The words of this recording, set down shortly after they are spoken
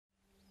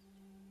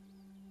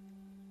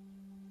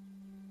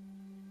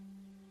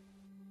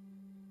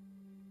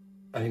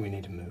I think we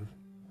need to move.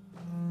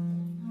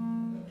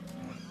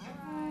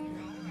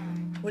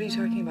 What are you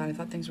talking about? I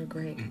thought things were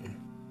great.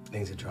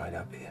 Things are dried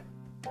up here.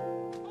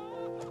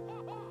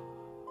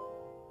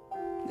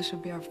 This will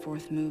be our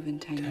fourth move in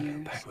 10 Turn years.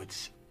 it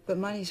backwards. But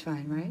money's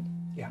fine, right?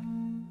 Yeah.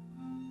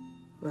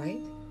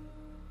 Right?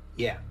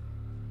 Yeah.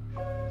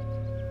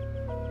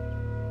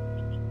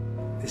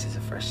 This is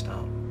a fresh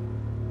start.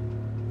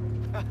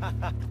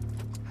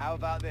 How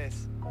about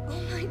this?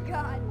 Oh my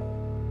God.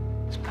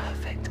 It's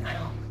perfect,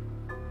 Al.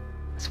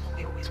 That's what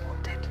we always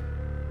wanted.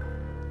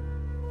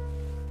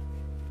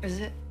 Is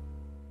it?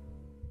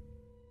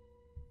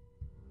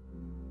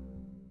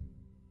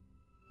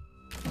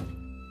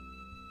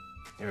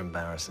 You're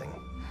embarrassing.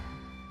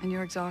 And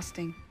you're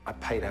exhausting. I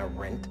paid our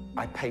rent.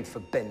 I paid for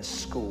Ben's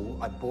school.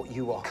 I bought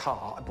you a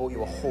car. I bought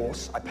you a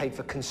horse. I paid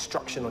for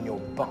construction on your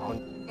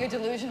barn. You're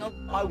delusional.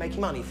 I make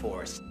money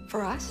for us.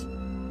 For us?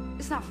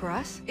 It's not for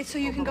us. It's so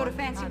you can go to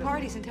fancy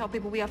parties and tell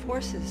people we have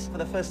horses. For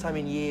the first time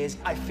in years,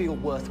 I feel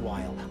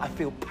worthwhile. I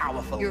feel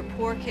powerful. You're a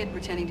poor kid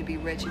pretending to be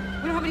rich. We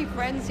don't have any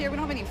friends here. We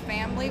don't have any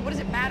family. What does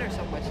it matter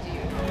so much to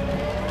you?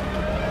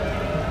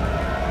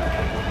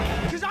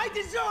 Because I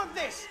deserve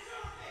this!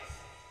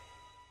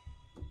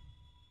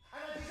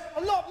 And I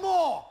deserve a lot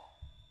more!